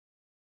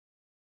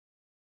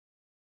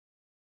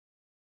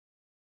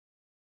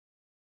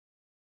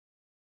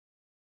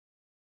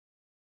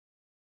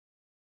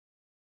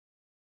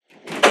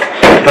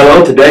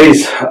Hello,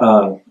 today's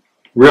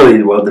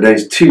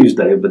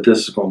Tuesday, but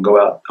this is going to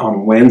go out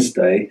on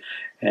Wednesday.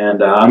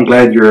 And I'm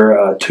glad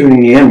you're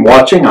tuning in,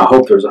 watching. I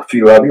hope there's a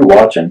few of you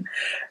watching.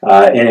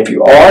 And if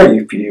you've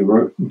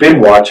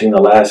been watching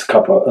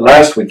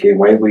last week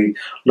anyway, we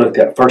looked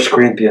at 1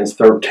 Corinthians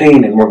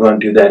 13, and we're going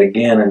to do that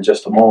again in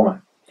just a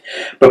moment.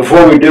 But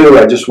before we do,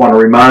 I just want to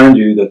remind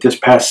you that this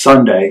past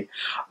Sunday,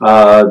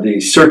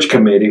 the search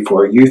committee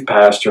for a youth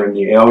pastor and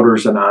the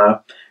elders and I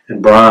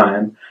and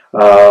Brian,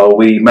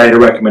 we made a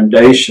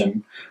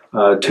recommendation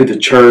to the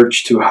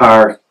church to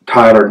hire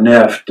Tyler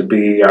Neff to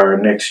be our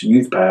next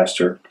youth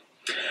pastor.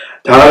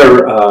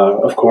 Tyler,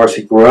 of course,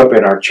 he grew up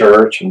in our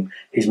church, and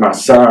he's my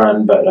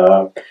son,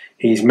 but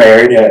he's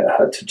married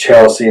to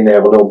Chelsea, and they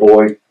have a little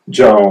boy,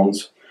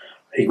 Jones.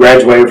 He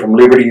graduated from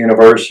Liberty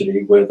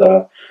University with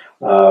a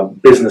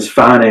business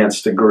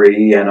finance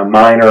degree and a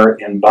minor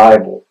in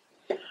Bible.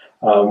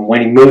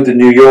 When he moved to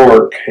New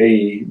York,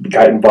 he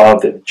got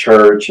involved at the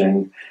church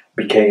and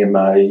became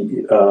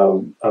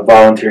a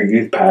volunteer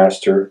youth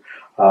pastor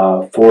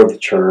for the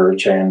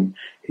church, and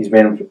he's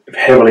been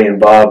heavily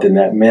involved in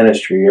that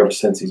ministry ever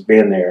since he's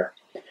been there.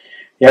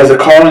 He has a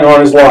calling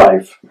on his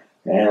life,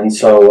 and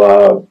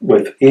so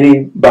with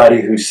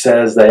anybody who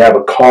says they have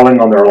a calling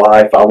on their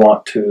life, I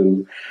want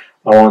to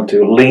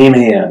lean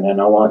in,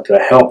 and I want to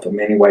help them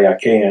any way I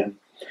can.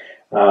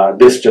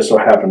 This just so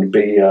happened to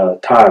be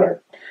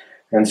Tyler.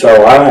 And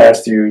so I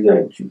asked you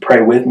that you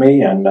pray with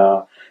me, and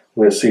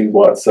we'll see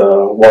what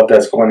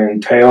that's going to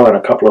entail. In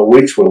a couple of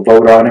weeks, we'll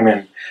vote on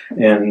him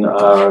in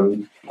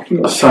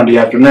Sunday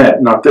after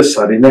that. Not this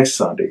Sunday, next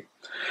Sunday.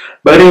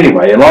 But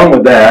anyway, along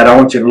with that, I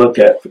want you to look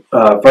at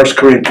 1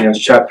 Corinthians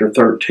chapter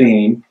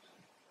 13.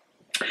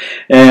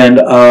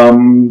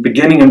 And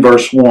beginning in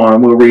verse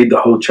 1, we'll read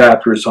the whole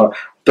chapter. So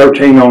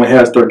 13 only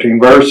has 13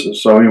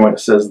 verses. So anyway, it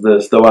says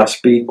this: though I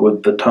speak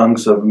with the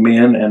tongues of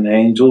men and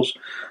angels,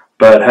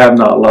 but have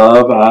not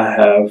love, I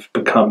have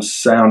become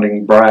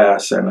sounding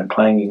brass and a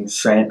clanging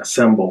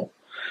cymbal.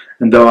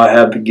 And though I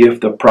have the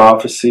gift of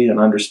prophecy and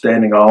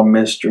understanding all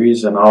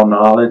mysteries and all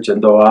knowledge,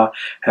 and though I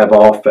have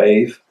all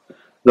faith,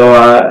 though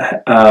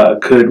I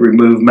could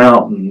remove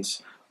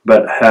mountains,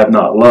 but have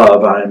not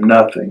love, I am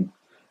nothing.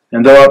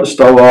 And though I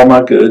bestow all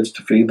my goods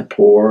to feed the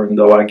poor, and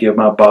though I give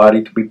my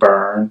body to be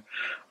burned,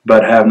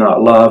 but have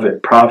not love,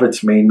 it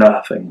profits me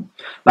nothing.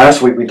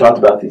 Last week we talked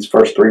about these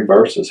first three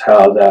verses,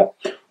 how that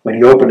when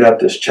he opened up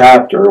this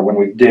chapter, when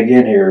we dig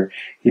in here,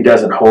 he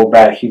doesn't hold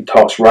back. He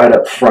talks right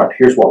up front.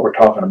 Here's what we're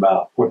talking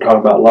about. We're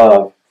talking about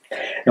love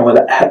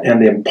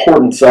and the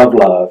importance of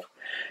love.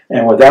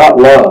 And without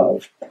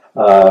love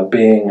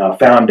being a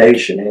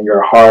foundation in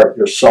your heart,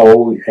 your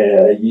soul,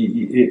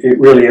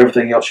 really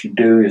everything else you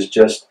do is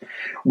just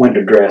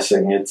window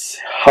dressing. It's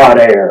hot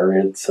air.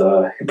 It's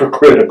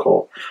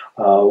hypocritical.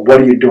 What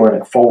are you doing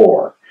it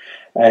for?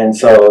 And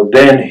so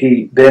then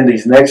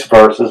these next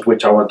verses,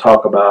 which I want to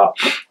talk about,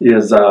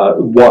 is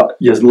what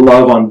is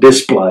love on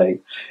display.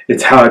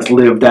 It's how it's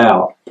lived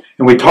out.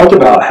 And we talked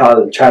about how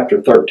this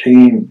chapter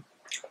 13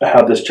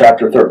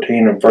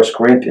 in 1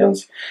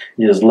 Corinthians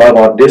is love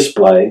on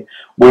display,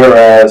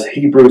 whereas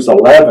Hebrews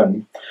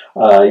 11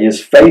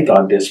 is faith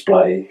on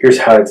display. Here's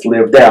how it's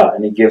lived out,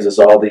 and he gives us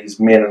all these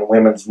men and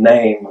women's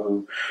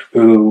name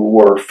who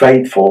were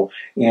faithful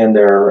in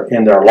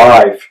their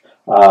life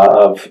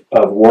of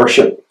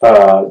worship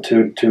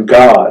to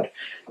God.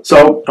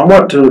 So I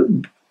want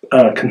to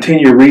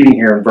continue reading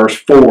here in verse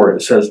 4.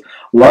 It says,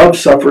 love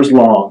suffers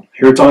long.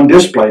 Here it's on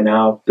display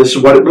now. This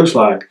is what it looks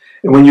like.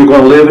 And when you're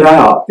going to live it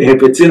out,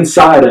 if it's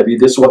inside of you,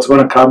 this is what's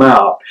going to come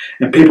out.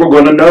 And people are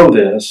going to know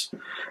this.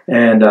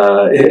 And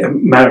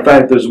matter of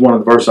fact, there's one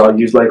of the verses I'll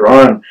use later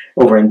on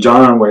over in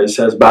John where it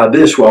says, by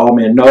this will all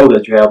men know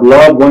that you have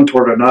love one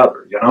toward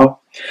another, you know.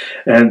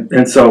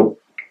 And so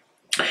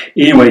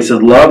anyway, it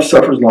says, love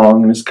suffers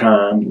long and is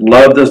kind.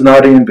 Love does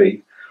not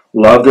envy.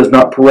 Love does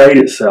not parade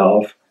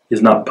itself,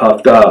 is not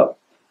puffed up,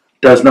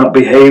 does not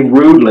behave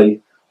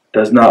rudely,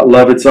 does not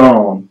love its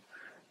own,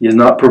 is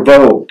not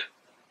provoked,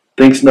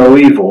 thinks no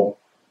evil,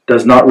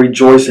 does not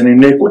rejoice in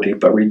iniquity,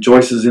 but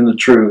rejoices in the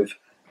truth,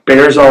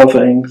 bears all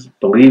things,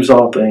 believes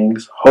all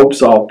things,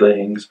 hopes all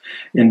things,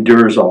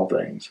 endures all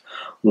things.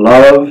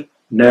 Love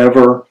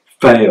never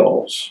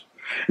fails.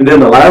 And then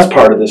the last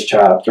part of this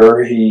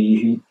chapter,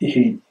 he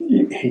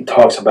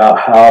talks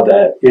about how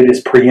that it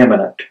is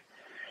preeminent.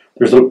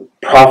 There's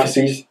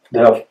prophecies,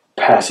 they'll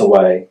pass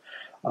away.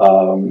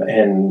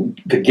 And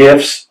the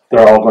gifts,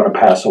 they're all going to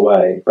pass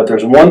away. But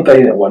there's one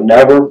thing that will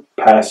never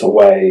pass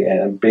away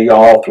and be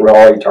all through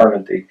all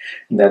eternity,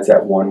 and that's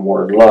that one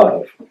word,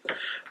 love.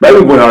 Maybe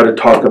we ought to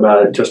talk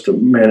about it just a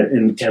minute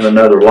in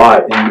another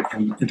light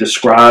and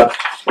describe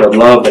the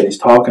love that he's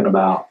talking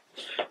about.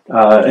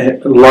 A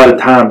lot of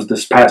times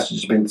this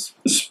passage has been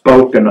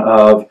spoken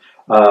of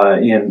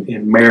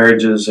in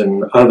marriages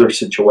and other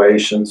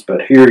situations,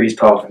 but here he's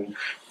talking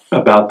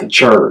about the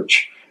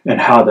church and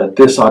how that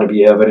this ought to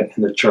be evident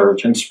in the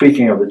church. And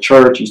speaking of the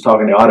church, he's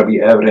talking it ought to be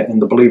evident in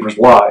the believer's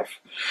life.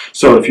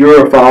 So if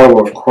you're a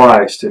follower of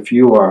Christ, if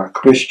you are a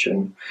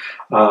Christian,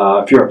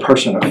 if you're a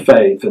person of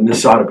faith, then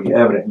this ought to be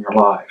evident in your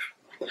life.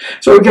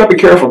 So we've got to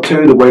be careful,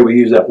 too, the way we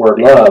use that word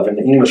love. In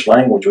the English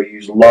language, we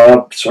use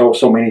love so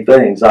many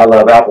things. I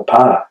love apple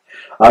pie.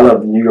 I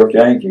love the New York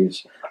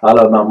Yankees. I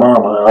love my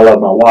mom, and I love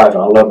my wife,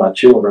 and I love my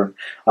children.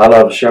 I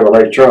love a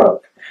Chevrolet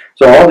truck.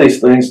 So all these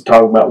things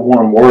talk about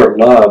one word,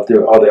 love.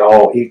 Are they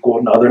all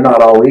equal? No, they're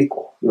not all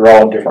equal. They're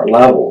all different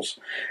levels.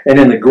 And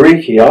in the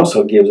Greek, he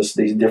also gives us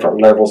these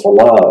different levels of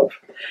love.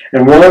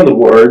 And one of the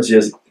words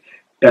is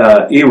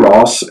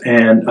eros,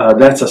 and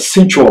that's a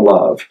sensual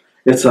love.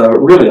 It's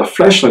really a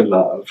fleshly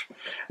love.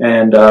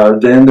 And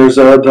then there's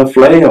the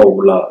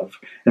phileo love,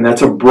 and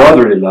that's a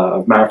brotherly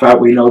love. Matter of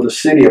fact, we know the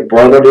city of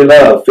brotherly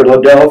love,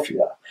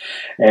 Philadelphia.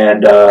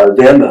 And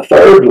then the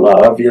third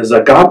love is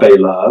agape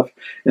love,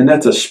 and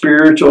that's a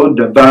spiritual,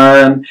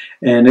 divine,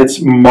 and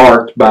it's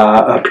marked by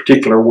a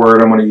particular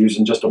word I'm going to use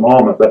in just a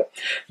moment. But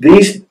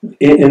these,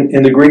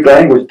 in the Greek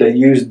language, they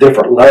use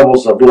different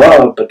levels of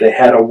love, but they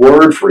had a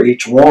word for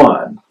each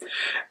one.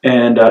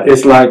 And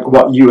it's like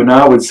what you and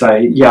I would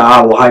say, yeah,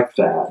 I like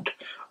that.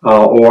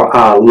 Or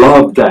I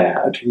love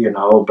that, you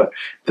know. But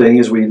the thing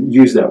is, we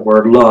use that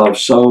word love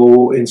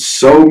in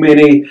so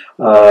many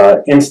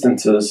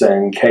instances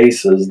and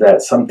cases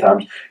that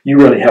sometimes you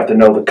really have to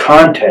know the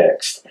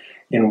context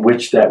in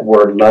which that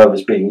word love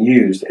is being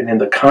used. And in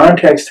the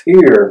context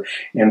here,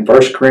 in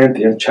 1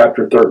 Corinthians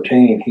chapter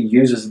 13, he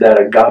uses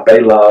that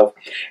agape love,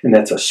 and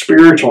that's a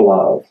spiritual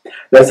love.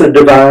 That's a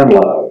divine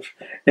love.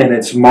 And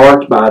it's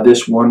marked by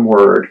this one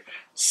word,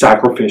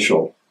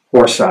 sacrificial,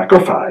 or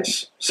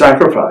sacrifice.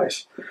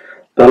 Sacrifice.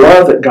 The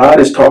love that God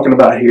is talking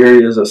about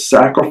here is a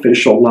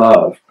sacrificial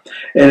love.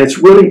 And it's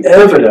really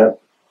evident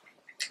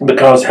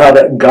because how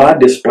that God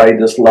displayed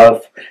this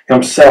love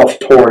himself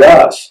toward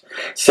us,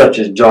 such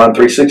as John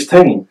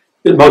 3:16.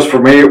 It's most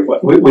familiar,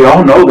 we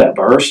all know that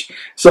verse.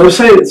 So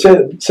say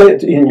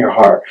it in your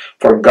heart.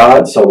 For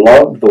God so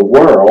loved the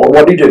world,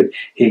 what did he do?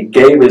 He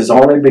gave his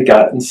only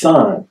begotten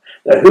Son,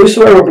 that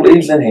whosoever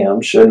believes in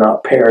him should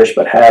not perish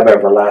but have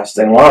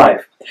everlasting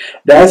life.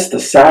 That's the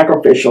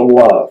sacrificial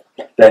love,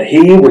 that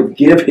he would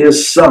give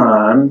his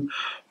Son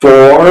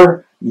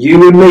for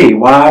you and me.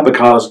 Why?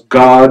 Because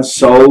God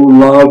so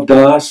loved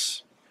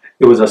us.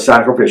 It was a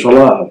sacrificial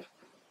love.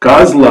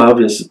 God's love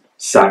is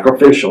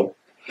sacrificial.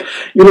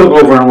 You look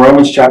over in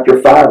Romans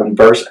chapter 5 and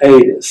verse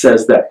 8, it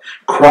says that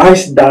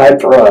Christ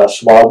died for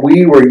us while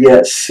we were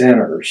yet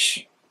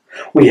sinners.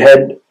 We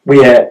had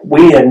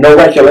no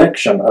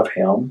recollection of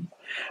him.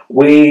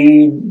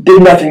 We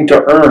did nothing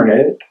to earn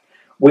it.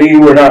 We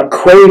were not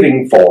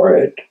craving for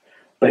it,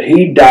 but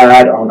he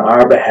died on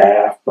our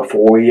behalf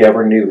before we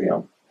ever knew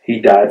him.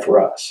 He died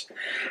for us.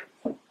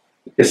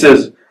 It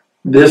says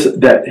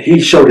that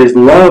he showed his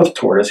love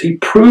toward us. He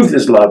proved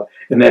his love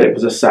in that it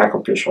was a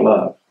sacrificial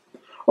love.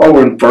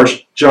 Over in 1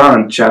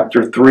 John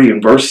chapter 3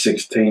 and verse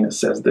 16, it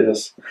says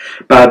this,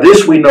 by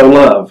this we know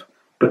love,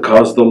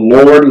 because the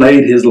Lord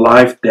laid his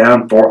life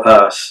down for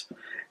us,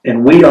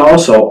 and we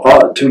also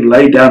ought to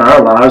lay down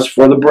our lives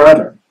for the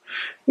brethren.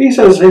 He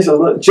says,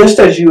 just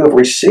as you have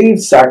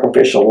received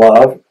sacrificial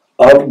love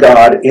of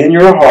God in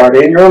your heart,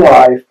 in your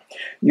life,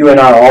 you and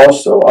I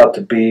also ought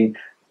to be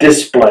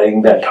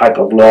displaying that type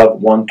of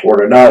love one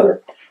toward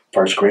another.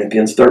 1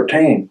 Corinthians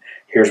 13,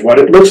 here's what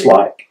it looks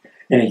like.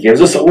 And he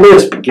gives us a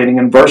list beginning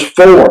in verse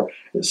 4.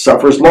 It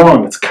suffers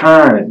long, it's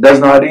kind, it does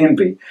not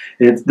envy,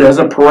 it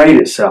doesn't parade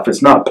itself,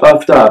 it's not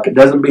puffed up, it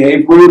doesn't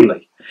behave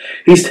rudely.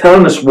 He's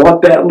telling us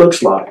what that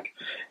looks like.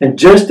 And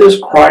just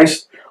as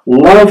Christ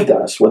loved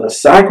us with a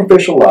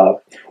sacrificial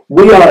love,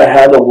 we ought to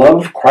have the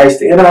love of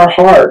Christ in our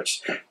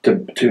hearts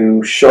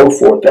to show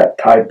forth that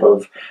type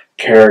of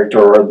character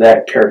or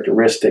that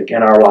characteristic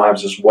in our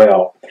lives as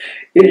well.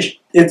 It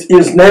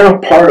is now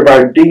part of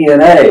our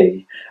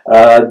DNA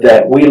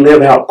that we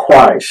live out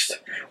Christ.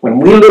 When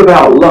we live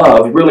out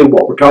love, really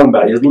what we're talking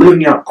about is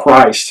living out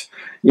Christ,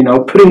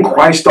 putting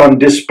Christ on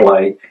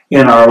display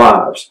in our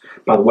lives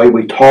by the way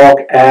we talk,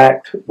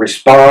 act,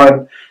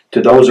 respond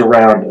to those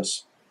around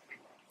us.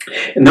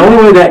 And the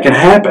only way that can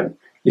happen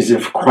is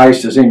if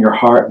Christ is in your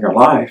heart and your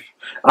life.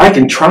 I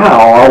can try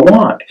all I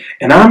want,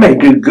 and I may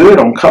do good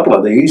on a couple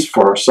of these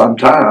for some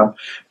time,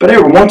 but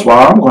every once in a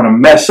while I'm going to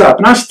mess up,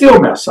 and I still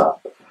mess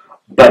up.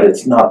 But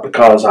it's not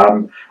because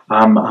I'm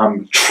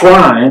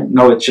trying.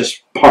 No, it's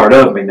just part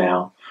of me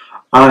now.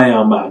 I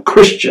am a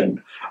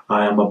Christian.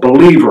 I am a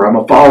believer. I'm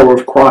a follower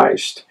of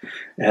Christ.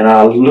 And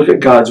I look at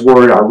God's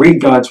Word, I read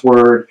God's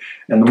Word,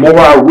 and the more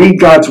I read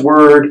God's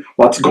Word,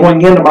 what's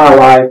going into my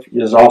life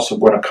is also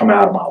going to come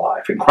out of my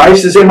life. And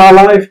Christ is in my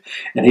life,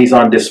 and He's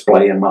on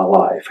display in my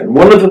life. And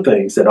one of the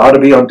things that ought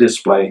to be on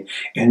display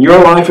in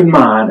your life and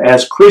mine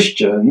as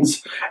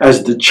Christians,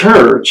 as the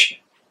church,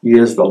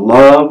 is the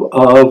love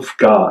of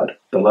God.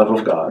 The love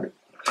of God.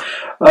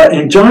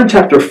 In John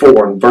chapter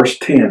 4 and verse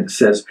 10, it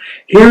says,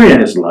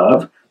 herein is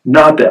love,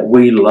 Not that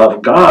we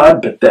love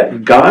God, but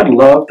that God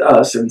loved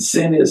us and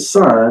sent his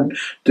Son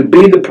to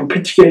be the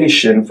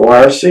propitiation for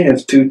our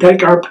sins, to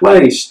take our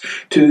place,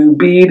 to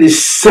be the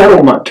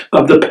settlement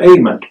of the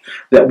payment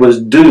that was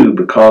due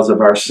because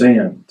of our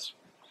sins.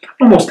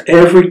 Almost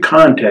every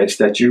context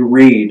that you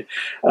read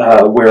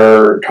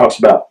where it talks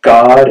about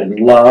God and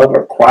love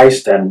or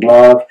Christ and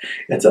love,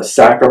 it's a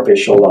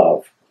sacrificial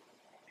love.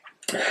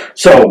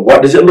 So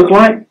what does it look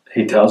like?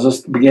 He tells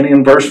us beginning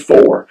in verse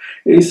 4.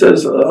 He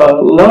says,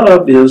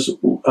 love is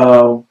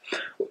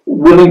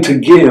willing to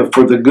give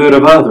for the good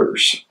of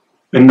others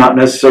and not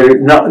necessarily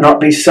not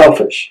be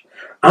selfish.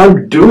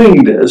 I'm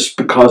doing this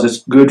because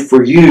it's good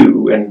for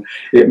you, and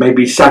it may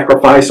be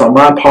sacrifice on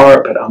my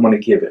part, but I'm going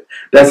to give it.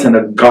 That's an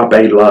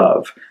agape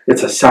love.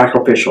 It's a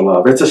sacrificial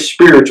love. It's a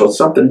spiritual,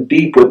 something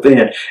deep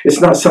within. It's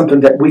not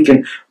something that we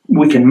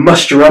can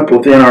muster up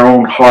within our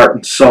own heart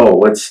and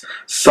soul. It's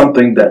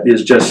something that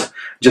is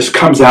just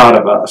comes out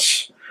of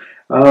us.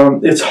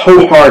 It's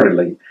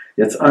wholeheartedly.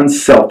 It's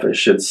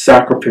unselfish. It's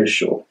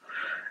sacrificial,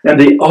 and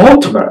the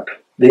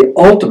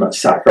ultimate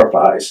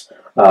sacrifice.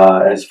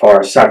 As far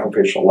as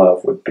sacrificial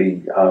love would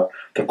be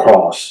the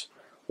cross,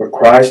 where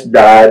Christ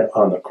died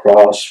on the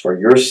cross for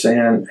your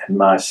sin and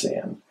my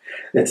sin.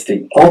 It's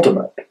the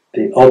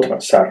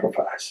ultimate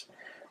sacrifice.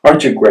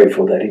 Aren't you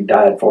grateful that he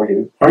died for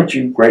you? Aren't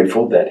you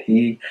grateful that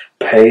he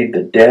paid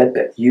the debt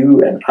that you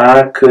and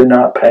I could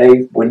not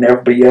pay, would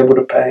never be able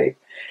to pay?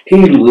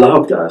 He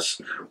loved us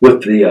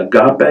with the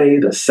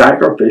agape, the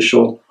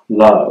sacrificial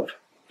love.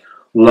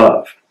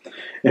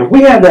 And if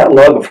we have that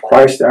love of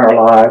Christ in our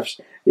lives,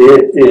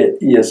 it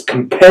is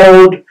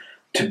compelled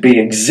to be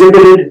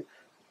exhibited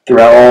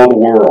throughout all the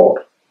world.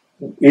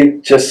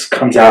 It just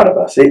comes out of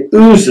us. It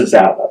oozes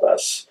out of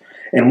us.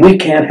 And we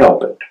can't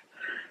help it.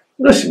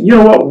 Listen, you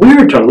know what?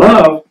 We're to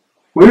love.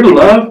 We're to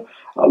love.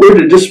 We're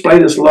to display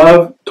this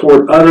love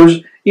toward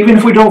others, even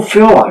if we don't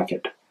feel like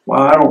it.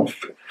 Well,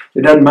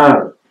 it doesn't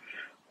matter.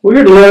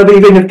 We're to love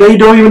even if they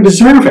don't even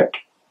deserve it.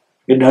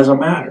 It doesn't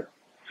matter.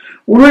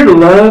 We're to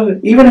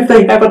love even if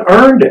they haven't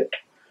earned it.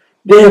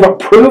 They haven't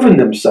proven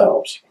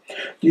themselves.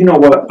 Do you know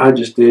what I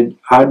just did?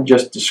 I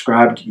just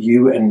described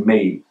you and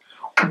me.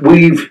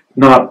 We've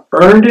not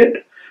earned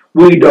it.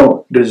 We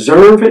don't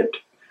deserve it.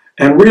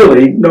 And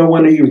really, no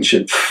one even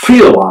should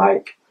feel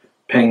like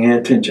paying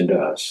attention to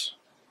us.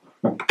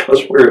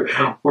 Because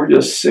we're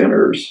just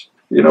sinners.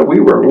 You know, we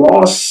were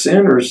lost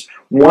sinners,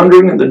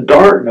 wandering in the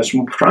darkness,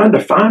 trying to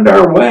find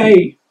our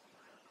way.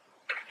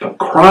 But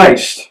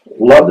Christ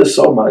loved us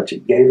so much, he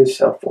gave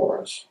himself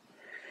for us,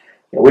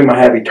 that we might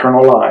have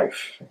eternal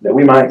life, that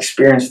we might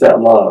experience that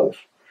love.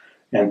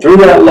 And through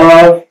that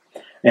love,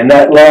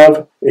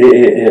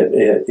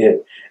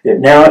 it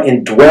now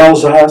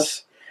indwells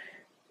us,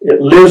 it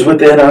lives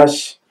within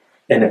us,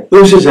 and it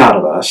oozes out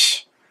of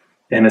us.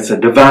 And it's a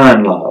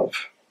divine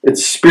love.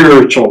 It's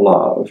spiritual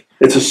love.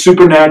 It's a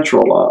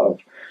supernatural love.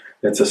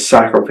 It's a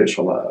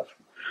sacrificial love.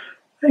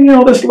 And you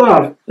know, this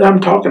love that I'm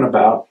talking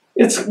about,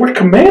 we're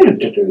commanded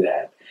to do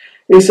that.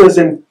 He says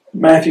in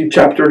Matthew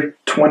chapter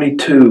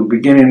 22,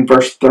 beginning in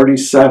verse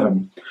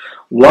 37,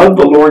 love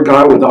the Lord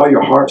God with all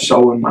your heart,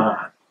 soul, and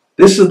mind.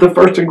 This is the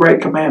first and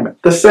great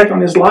commandment. The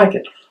second is like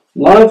it.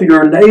 Love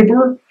your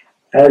neighbor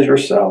as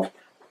yourself.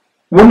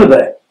 One of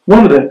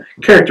the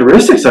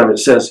characteristics of it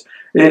says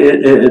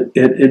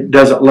it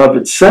doesn't love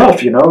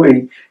itself. You know,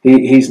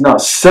 he's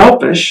not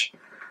selfish.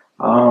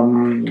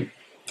 And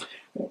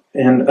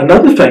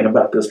another thing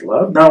about this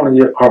love, not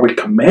only are we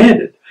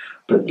commanded,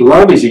 but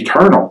love is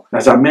eternal.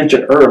 As I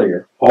mentioned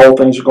earlier, all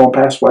things are going to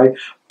pass away,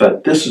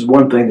 but this is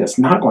one thing that's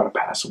not going to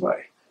pass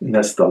away, and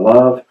that's the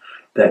love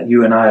that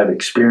you and I have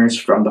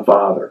experienced from the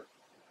Father.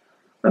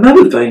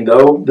 Another thing,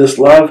 though, this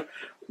love,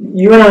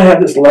 you and I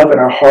have this love in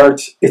our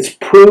hearts. It's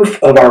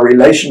proof of our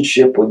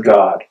relationship with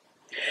God.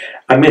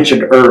 I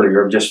mentioned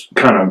earlier, just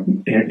kind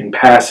of in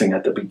passing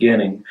at the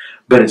beginning,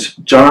 but it's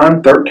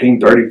John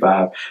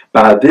 13:35.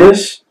 By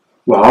this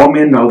will all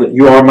men know that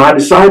you are my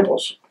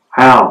disciples.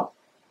 How?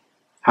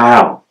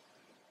 How?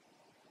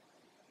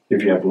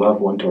 If you have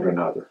love one toward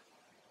another.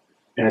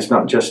 And it's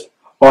not just,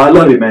 oh, I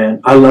love you,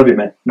 man. I love you,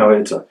 man. No,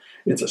 it's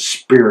a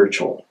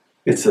spiritual.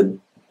 It's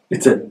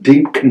a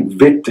deep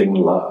convicting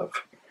love.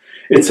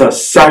 It's a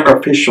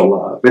sacrificial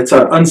love. It's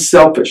an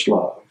unselfish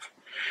love.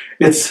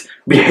 It's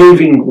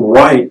behaving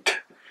right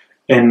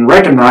and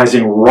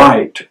recognizing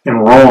right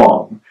and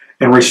wrong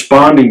and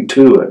responding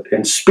to it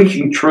and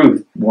speaking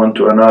truth one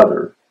to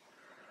another.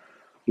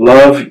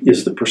 Love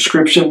is the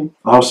prescription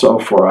also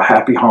for a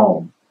happy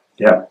home.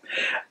 Yeah.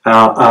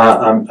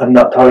 I'm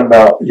not talking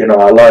about, you know,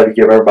 I love to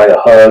give everybody a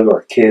hug or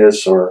a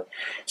kiss or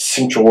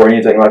sensual or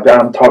anything like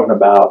that. I'm talking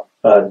about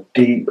a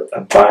deep,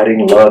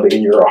 abiding love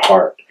in your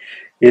heart.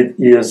 It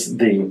is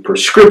the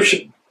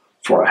prescription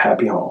for a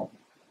happy home.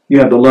 You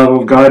have the love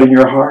of God in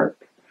your heart,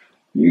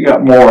 you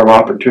got more of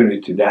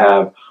opportunity to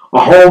have a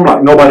home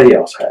like nobody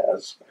else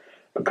has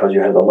because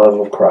you have the love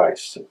of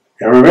Christ.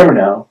 And remember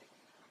now,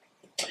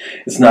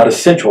 it's not a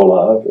sensual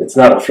love. It's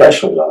not a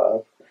fleshly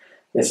love.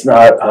 It's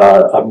not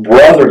a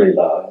brotherly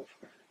love.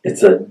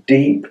 It's a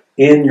deep,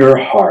 in your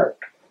heart,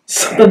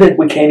 something that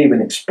we can't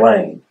even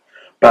explain.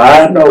 But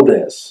I know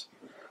this.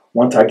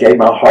 Once I gave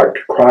my heart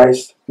to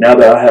Christ, now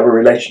that I have a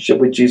relationship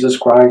with Jesus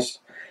Christ,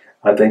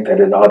 I think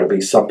that it ought to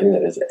be something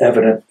that is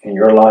evident in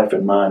your life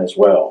and mine as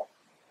well.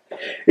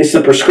 It's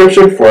the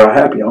prescription for a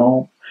happy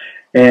home.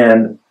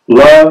 And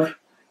love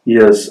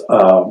is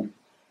to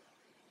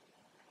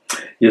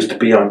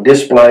be on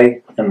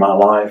display in my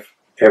life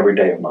every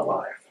day of my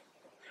life.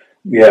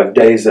 You have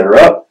days that are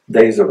up,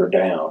 days that are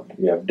down.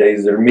 You have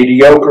days that are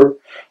mediocre.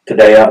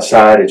 Today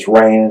outside it's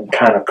raining,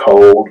 kind of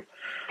cold.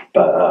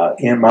 But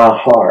in my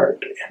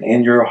heart and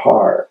in your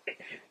heart,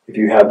 if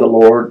you have the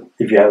Lord,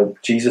 if you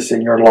have Jesus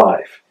in your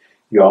life,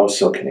 you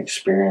also can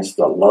experience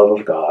the love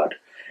of God.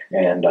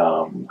 And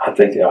I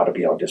think it ought to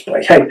be on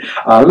display. Hey,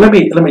 let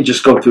me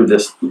just go through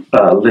this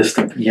list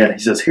again. He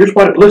says, here's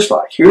what it looks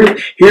like. Here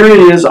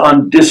it is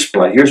on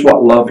display. Here's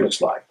what love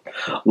looks like.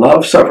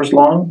 Love suffers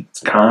long. It's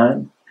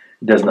kind.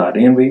 It does not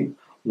envy.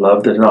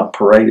 Love does not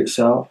parade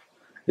itself.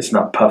 It's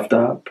not puffed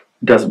up.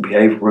 It doesn't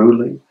behave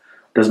rudely.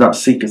 Does not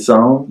seek its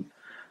own.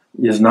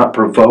 Is not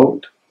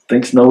provoked.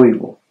 Thinks no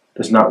evil.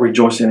 Does not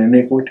rejoice in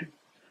iniquity,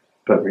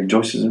 but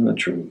rejoices in the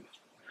truth.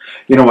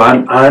 You know,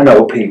 I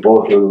know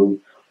people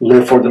who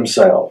live for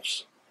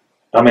themselves.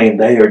 I mean,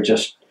 they are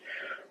just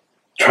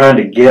trying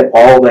to get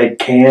all they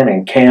can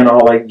and can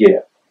all they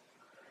get.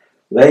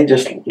 They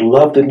just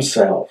love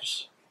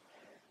themselves.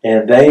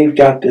 And they've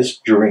got this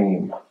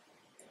dream.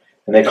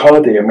 And they call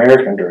it the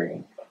American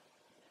dream.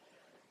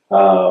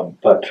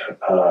 But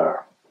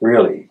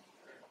really,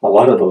 a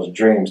lot of those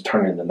dreams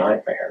turn into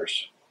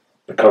nightmares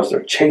because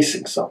they're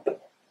chasing something.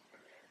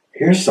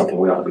 Here's something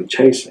we ought to be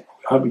chasing.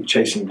 We ought to be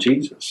chasing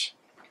Jesus.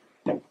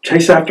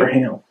 Chase after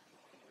Him.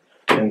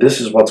 And this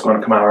is what's going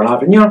to come out of our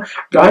life. And you know,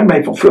 God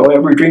may fulfill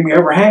every dream you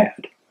ever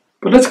had.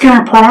 But let's get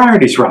our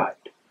priorities right.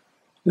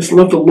 Let's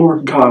love the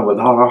Lord God with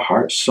all our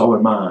heart, soul,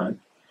 and mind.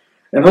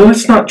 And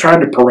let's not try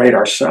to parade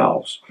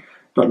ourselves,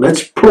 but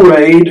let's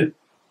parade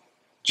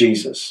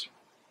Jesus.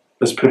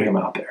 Let's put Him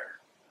out there.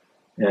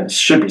 And it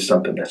should be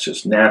something that's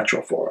just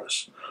natural for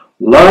us.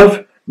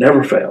 Love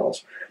never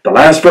fails. The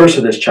last verse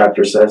of this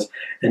chapter says,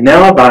 and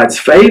now abides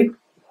faith,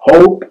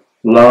 hope,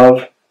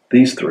 love,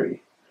 these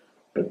three.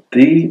 But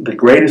the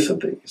greatest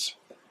of these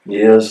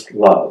is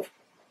love.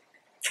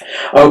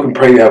 I hope and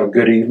pray you have a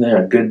good evening,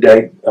 a good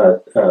day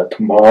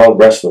tomorrow, the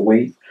rest of the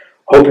week.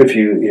 Hope if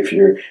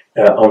you're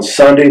on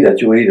Sunday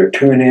that you'll either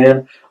tune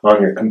in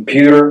on your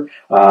computer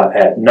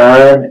at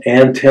 9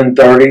 and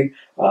 10:30.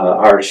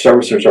 Our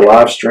services are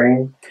live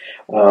streamed.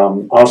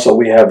 Also,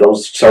 we have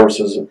those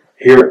services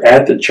here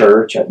at the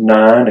church at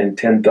 9 and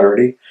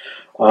 10:30.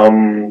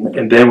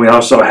 And then we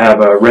also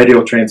have a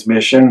radio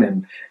transmission,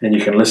 and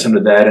you can listen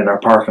to that in our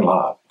parking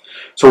lot.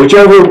 So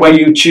whichever way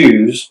you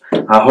choose,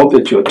 I hope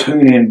that you'll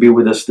tune in and be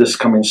with us this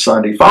coming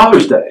Sunday,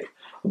 Father's Day.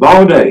 Of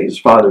all days,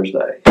 Father's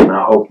Day. And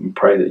I hope and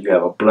pray that you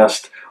have a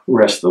blessed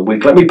rest of the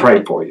week. Let me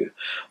pray for you.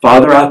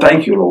 Father, I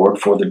thank you, Lord,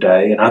 for the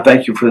day. And I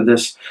thank you for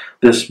this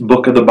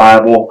book of the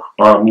Bible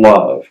on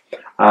love.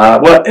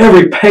 Well,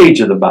 every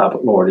page of the Bible,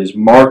 Lord, is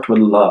marked with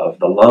love,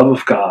 the love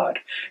of God.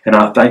 And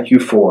I thank you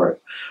for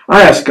it.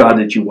 I ask, God,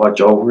 that you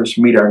watch over us,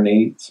 meet our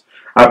needs.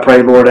 I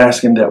pray, Lord,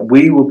 asking that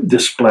we will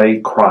display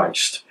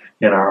Christ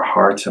in our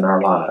hearts and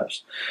our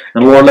lives.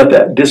 And Lord, let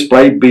that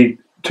display be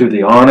to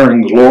the honor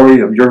and glory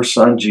of your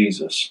Son,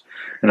 Jesus.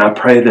 And I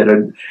pray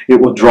that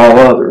it will draw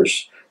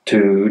others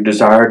to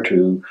desire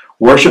to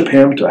worship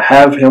Him, to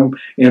have Him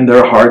in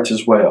their hearts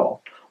as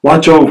well.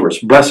 Watch over us.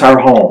 Bless our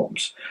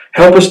homes.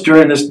 Help us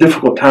during this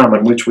difficult time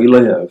in which we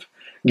live.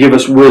 Give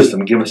us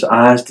wisdom. Give us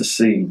eyes to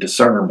see,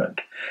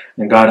 discernment.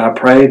 And God, I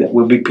pray that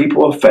we'll be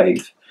people of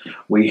faith.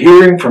 We're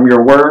hearing from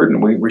your word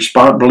and we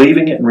respond,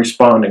 believing it and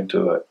responding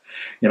to it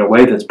in a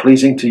way that's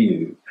pleasing to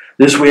you.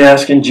 This we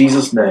ask in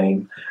Jesus'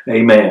 name.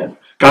 Amen.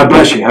 God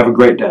bless you. Have a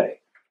great day.